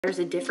There's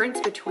a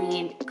difference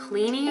between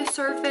cleaning a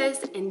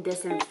surface and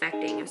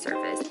disinfecting a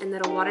surface, and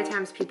that a lot of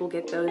times people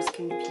get those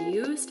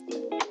confused.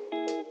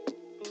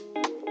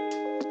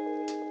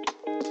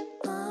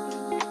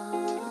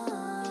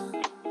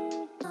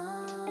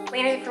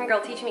 Lena from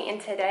Girl Teach Me,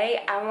 and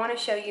today I want to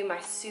show you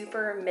my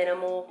super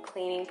minimal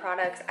cleaning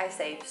products. I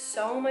save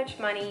so much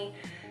money,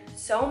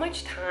 so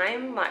much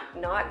time, like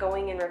not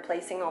going and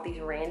replacing all these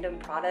random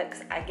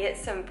products. I get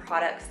some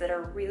products that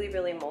are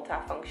really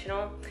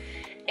multifunctional,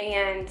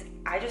 and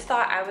I just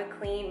thought I would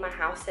clean my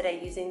house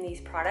today using these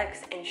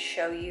products and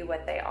show you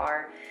what they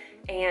are.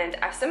 And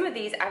some of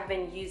these I've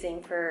been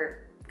using for,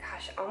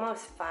 gosh,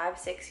 almost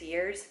 5-6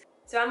 years.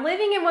 So I'm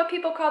living in what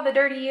people call the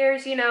dirty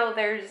years. You know,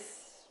 there's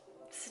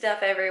stuff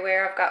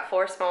everywhere. I've got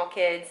 4 small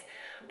kids,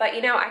 but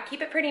you know, I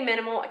keep it pretty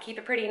minimal, I keep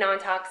it pretty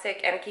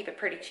non-toxic, and I keep it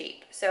pretty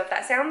cheap. So if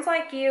that sounds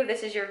like you,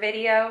 this is your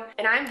video.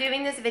 And I'm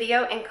doing this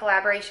video in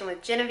collaboration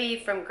with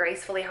Genevieve from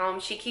Gracefully Home.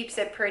 She keeps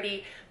it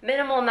pretty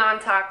minimal,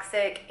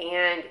 non-toxic,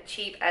 and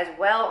cheap as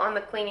well on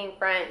the cleaning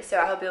front. So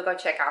I hope you'll go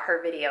check out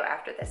her video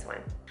after this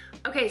one.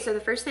 Okay, so the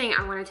first thing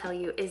I want to tell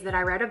you is that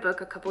I read a book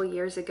a couple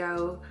years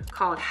ago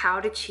called How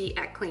to Cheat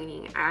at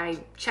Cleaning. I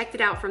checked it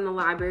out from the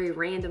library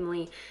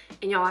randomly,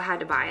 and y'all, I had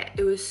to buy it.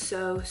 It was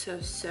so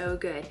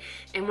good.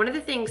 And one of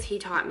the things he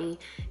taught me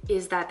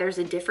is that there's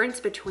a difference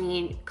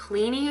between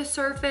cleaning a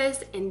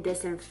surface and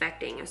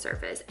disinfecting a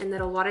surface, and that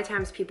a lot of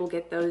times people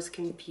get those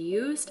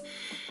confused.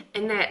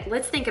 And that,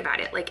 let's think about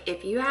it, like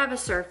if you have a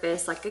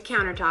surface like a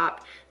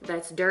countertop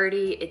that's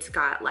dirty, it's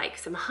got like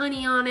some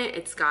honey on it,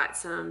 it's got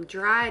some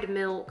dried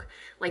milk,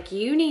 like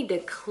you need to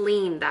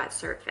clean that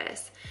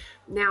surface.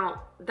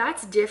 Now,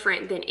 that's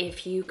different than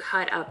if you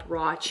cut up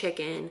raw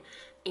chicken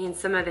and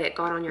some of it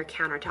got on your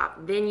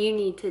countertop. Then you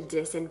need to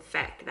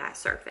disinfect that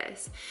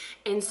surface.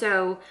 And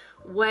so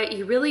what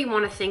you really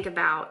want to think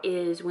about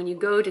is when you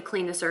go to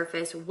clean the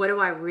surface, what do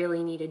I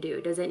really need to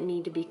do? Does it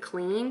need to be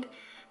cleaned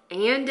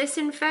and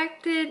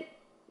disinfected?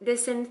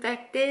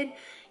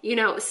 You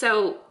know,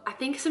 so I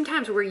think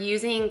sometimes we're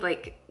using,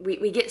 like,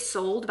 we get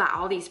sold by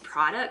all these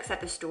products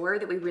at the store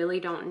that we really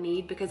don't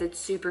need because it's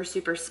super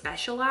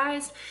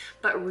specialized.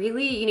 But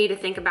really you need to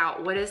think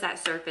about, what does that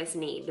surface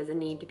need? Does it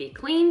need to be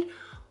cleaned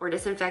or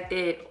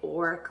disinfected,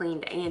 or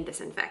cleaned and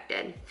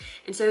disinfected?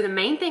 And so the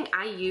main thing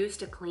I use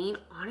to clean,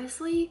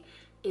 honestly,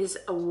 is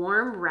a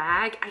warm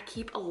rag. I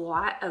keep a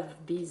lot of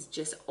these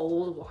just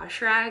old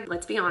wash rags.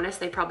 Let's be honest,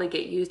 they probably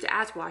get used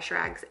as wash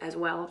rags as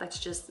well. That's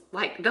just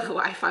like the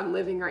life I'm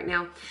living right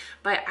now.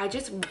 But I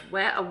just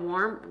wet a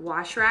warm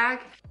wash rag.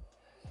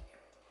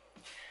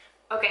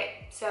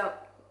 Okay, so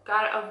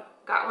got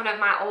one of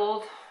my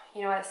old,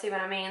 you know, see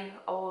what I mean,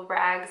 old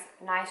rags,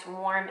 nice,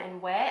 warm,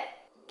 and wet.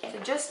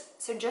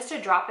 So just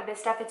a drop of this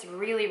stuff. It's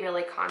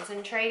really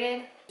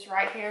concentrated. Just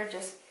right here,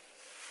 just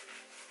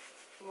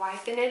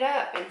wiping it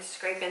up and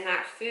scraping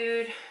that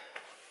food.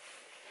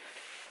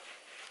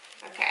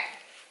 Okay.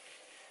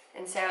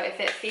 And so if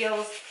it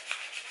feels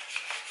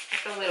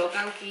like a little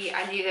gunky,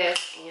 I do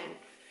this, and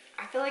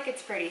I feel like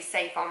it's pretty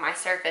safe on my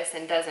surface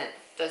and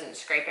doesn't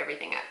scrape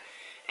everything up.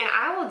 And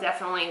I will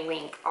definitely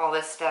link all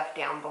this stuff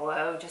down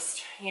below.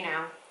 Just, you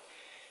know,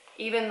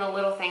 even the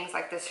little things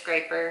like the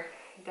scraper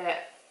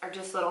that are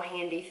just little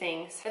handy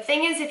things. The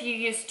thing is, if you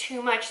use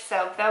too much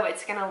soap though,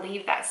 it's gonna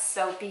leave that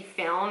soapy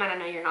film, and I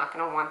know you're not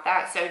gonna want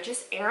that. So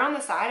just err on the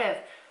side of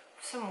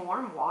some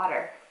warm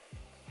water.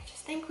 I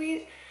just think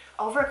we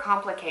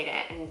overcomplicate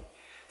it, and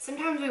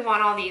sometimes we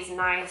want all these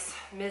nice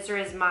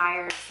Mrs.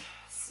 Meyer's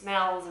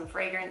smells and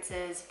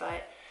fragrances,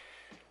 but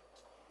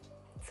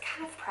it's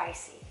kind of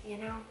pricey, you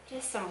know?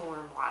 Just some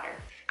warm water.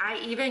 I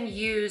even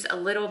use a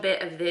little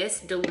bit of this,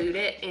 dilute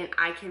it, and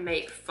I can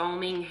make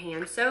foaming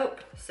hand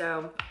soap.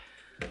 So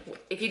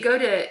if you go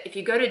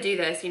to do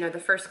this, you know, the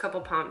first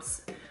couple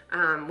pumps,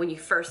 when you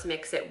first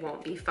mix it,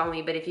 won't be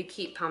foamy, but if you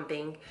keep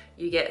pumping,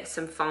 you get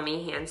some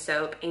foamy hand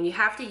soap. And you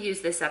have to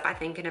use this up, I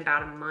think, in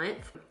about a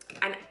month.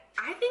 And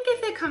I think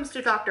if it comes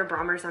to Dr.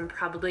 Bronner's, I'm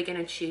probably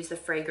gonna choose the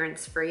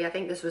fragrance free. I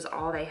think this was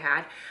all they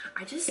had.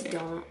 I just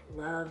don't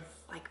love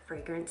like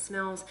fragrance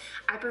smells.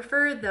 I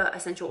prefer the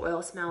essential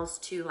oil smells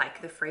to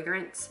like the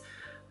fragrance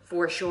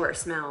for sure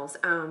smells,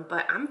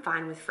 but I'm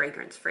fine with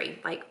fragrance free.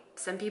 Like,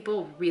 some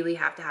people really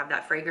have to have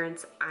that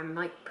fragrance. I'm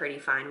like pretty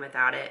fine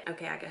without it.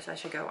 Okay, I guess I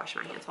should go wash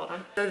my hands, hold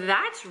on. So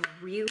that's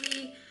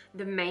really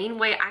the main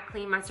way I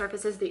clean my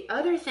surfaces. The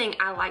other thing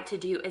I like to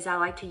do is I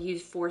like to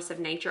use Force of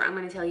Nature. I'm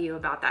gonna tell you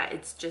about that.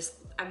 It's just,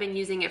 I've been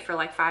using it for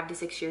like 5 to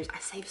 6 years. I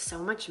save so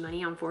much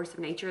money on Force of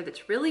Nature.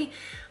 That's really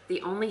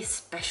the only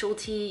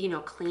specialty, you know,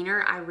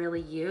 cleaner I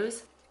really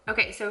use.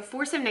 Okay, so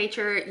Force of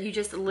Nature, you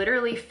just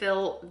literally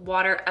fill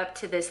water up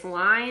to this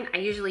line. I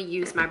usually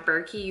use my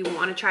Berkey. You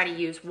want to try to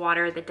use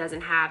water that doesn't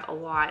have a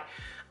lot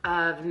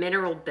of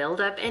mineral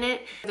buildup in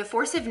it. The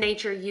Force of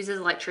Nature uses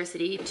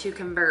electricity to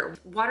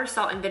convert water,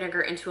 salt, and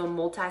vinegar into a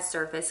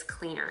multi-surface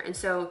cleaner. And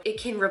so it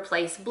can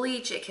replace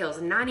bleach. It kills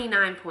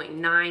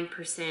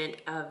 99.9%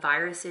 of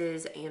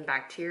viruses and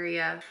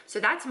bacteria. So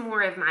that's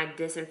more of my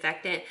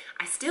disinfectant.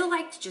 I still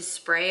like to just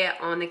spray it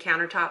on the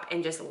countertop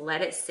and just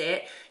let it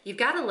sit. You've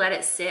got to let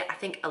it sit, I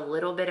think, a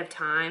little bit of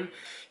time.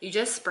 You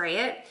just spray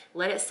it,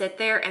 let it sit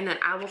there, and then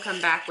I will come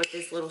back with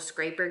this little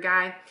scraper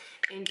guy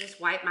and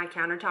just wipe my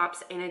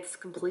countertops, and it's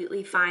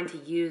completely fine to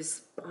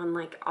use on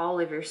like all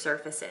of your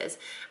surfaces.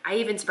 I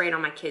even spray it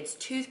on my kids'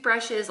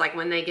 toothbrushes, like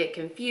when they get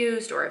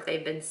confused or if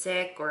they've been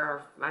sick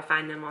or I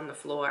find them on the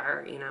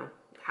floor, you know,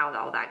 how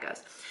all that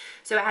goes.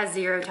 So it has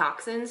 0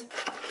 toxins.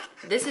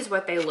 This is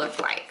what they look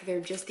like.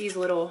 They're just these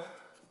little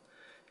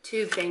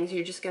tube things.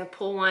 You're just gonna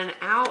pull one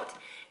out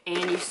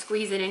and you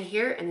squeeze it in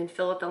here and then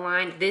fill up the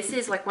line. This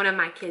is like one of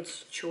my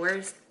kids'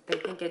 chores. They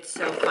think it's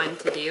so fun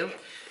to do.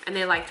 And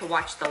they like to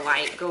watch the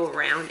light go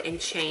around and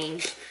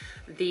change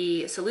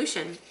the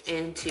solution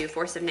into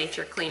Force of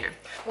Nature cleaner.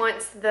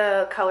 Once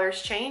the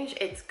colors change,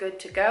 it's good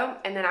to go.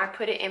 And then I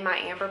put it in my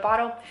amber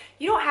bottle.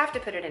 You don't have to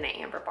put it in an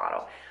amber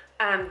bottle.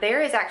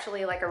 There is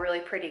actually like a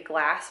really pretty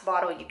glass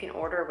bottle you can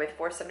order with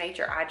Force of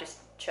Nature. I just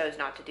chose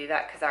not to do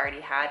that because I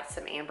already had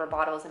some amber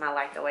bottles and I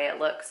like the way it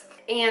looks.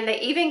 And they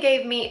even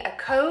gave me a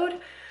code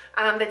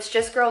that's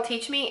just Girl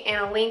Teach Me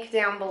and a link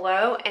down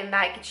below, and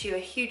that gets you a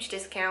huge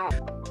discount.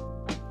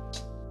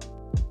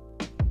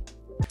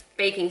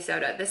 Baking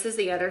soda. This is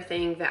the other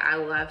thing that I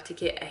love to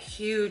get a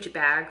huge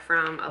bag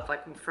from,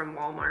 from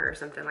Walmart or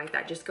something like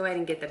that. Just go ahead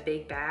and get the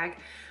big bag.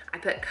 I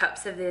put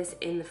cups of this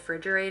in the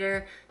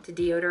refrigerator to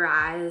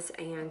deodorize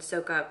and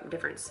soak up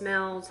different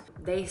smells.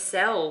 They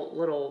sell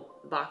little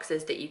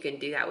boxes that you can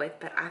do that with,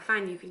 but I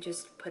find you can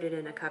just put it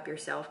in a cup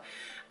yourself.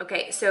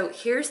 Okay, so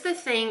here's the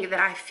thing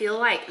that I feel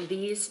like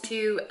these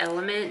 2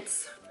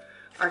 elements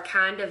are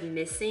kind of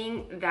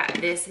missing that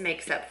this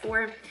makes up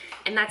for,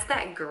 and that's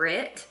that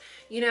grit.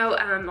 You know,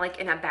 like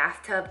in a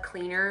bathtub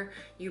cleaner,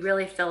 you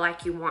really feel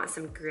like you want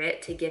some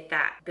grit to get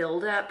that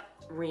buildup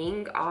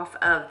ring off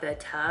of the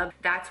tub.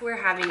 That's where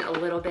having a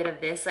little bit of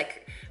this,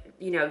 like,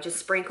 you know, just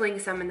sprinkling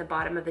some in the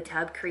bottom of the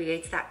tub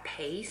creates that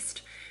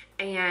paste,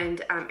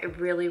 and it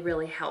really,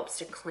 really helps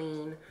to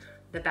clean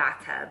the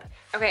bathtub.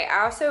 Okay,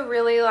 I also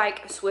really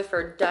like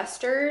Swiffer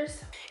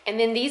dusters, and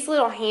then these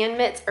little hand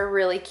mitts are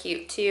really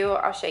cute too.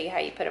 I'll show you how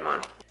you put them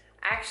on.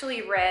 I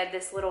actually read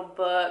this little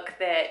book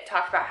that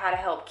talked about how to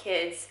help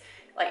kids,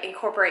 like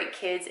incorporate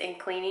kids in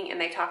cleaning,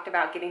 and they talked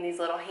about getting these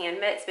little hand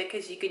mitts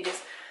because you can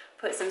just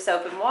put some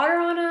soap and water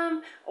on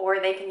them, or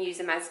they can use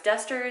them as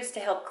dusters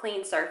to help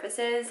clean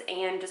surfaces,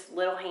 and just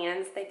little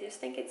hands. They just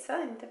think it's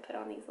fun to put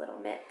on these little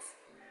mitts.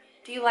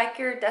 Do you like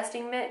your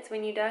dusting mitts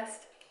when you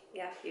dust?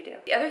 Yeah, you do.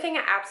 The other thing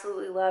I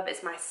absolutely love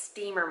is my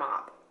steamer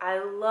mop.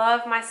 I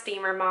love my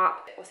steamer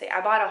mop. We'll see,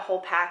 I bought a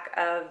whole pack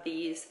of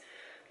these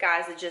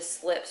guys that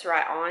just slips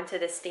right onto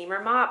the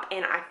steamer mop,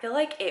 and I feel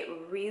like it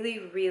really,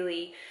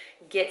 really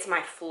gets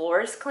my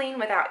floors clean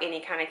without any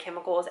kind of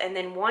chemicals. And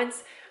then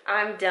once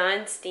I'm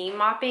done steam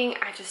mopping,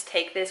 I just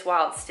take this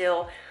while it's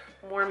still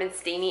warm and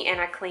steamy and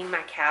I clean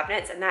my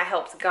cabinets, and that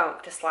helps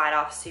gunk to slide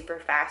off super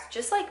fast.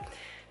 Just like,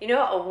 you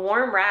know, a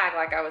warm rag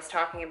like I was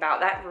talking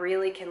about, that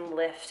really can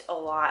lift a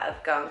lot of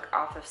gunk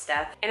off of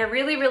stuff. And a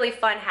really, really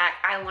fun hack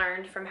I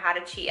learned from How to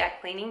Cheat at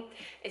Cleaning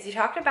is you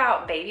talked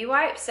about baby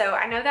wipes. So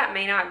I know that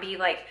may not be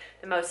like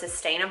the most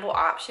sustainable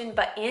option,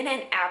 but in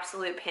an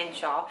absolute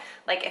pinch, y'all,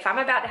 like if I'm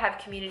about to have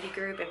community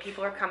group and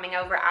people are coming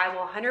over, I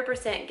will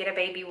 100% get a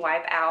baby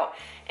wipe out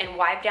and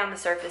wipe down the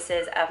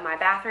surfaces of my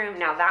bathroom.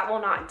 Now that will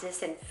not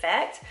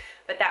disinfect,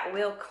 but that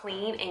will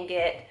clean and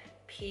get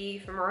pee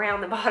from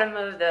around the bottom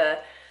of the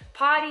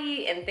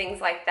potty and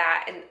things like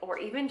that, and or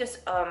even just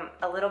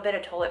a little bit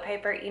of toilet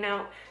paper, you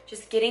know,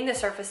 just getting the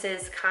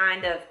surfaces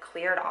kind of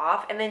cleared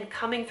off, and then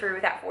coming through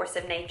with that Force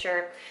of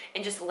Nature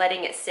and just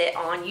letting it sit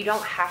on. You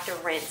don't have to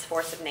rinse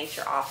Force of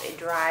Nature off. It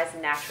dries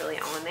naturally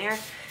on there.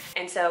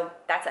 And so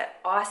that's an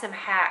awesome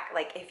hack.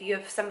 Like if you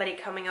have somebody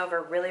coming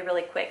over really,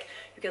 really quick,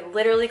 you can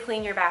literally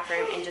clean your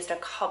bathroom in just a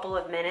couple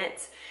of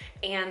minutes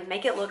and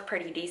make it look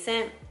pretty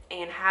decent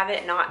and have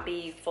it not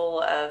be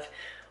full of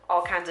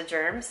all kinds of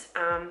germs.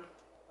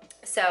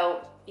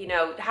 So, you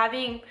know,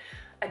 having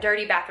a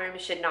dirty bathroom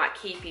should not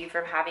keep you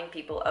from having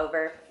people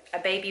over. A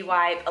baby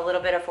wipe, a little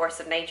bit of Force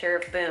of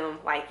Nature, boom,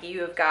 like you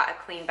have got a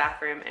clean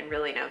bathroom in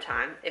really no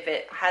time if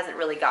it hasn't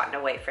really gotten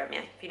away from you,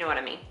 if you know what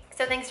I mean.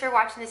 So thanks for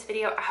watching this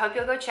video. I hope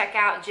you'll go check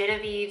out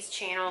Genevieve's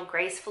channel,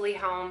 Gracefully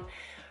Home.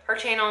 Her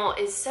channel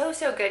is so,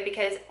 so good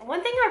because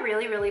one thing I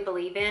really, really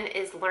believe in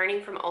is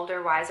learning from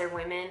older, wiser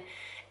women.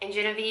 And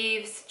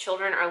Genevieve's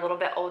children are a little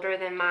bit older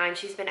than mine.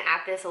 She's been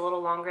at this a little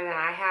longer than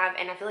I have,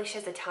 and I feel like she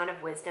has a ton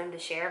of wisdom to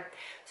share.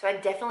 So I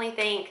definitely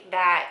think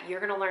that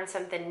you're gonna learn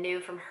something new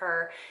from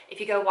her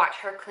if you go watch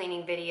her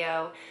cleaning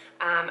video.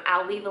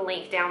 I'll leave a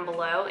link down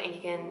below and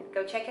you can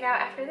go check it out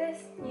after this.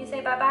 You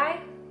say bye-bye?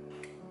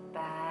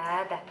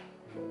 Bye-bye.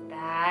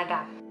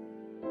 Bye-bye.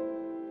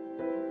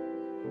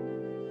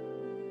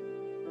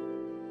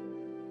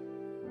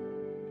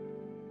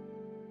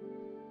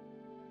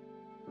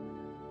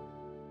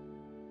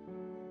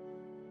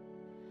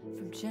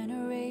 From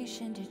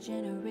generation to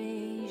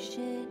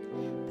generation,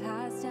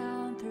 passed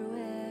down through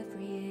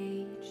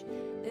every age.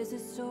 There's a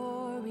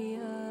story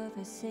of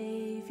a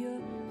savior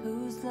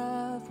whose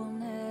love will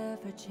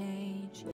never change.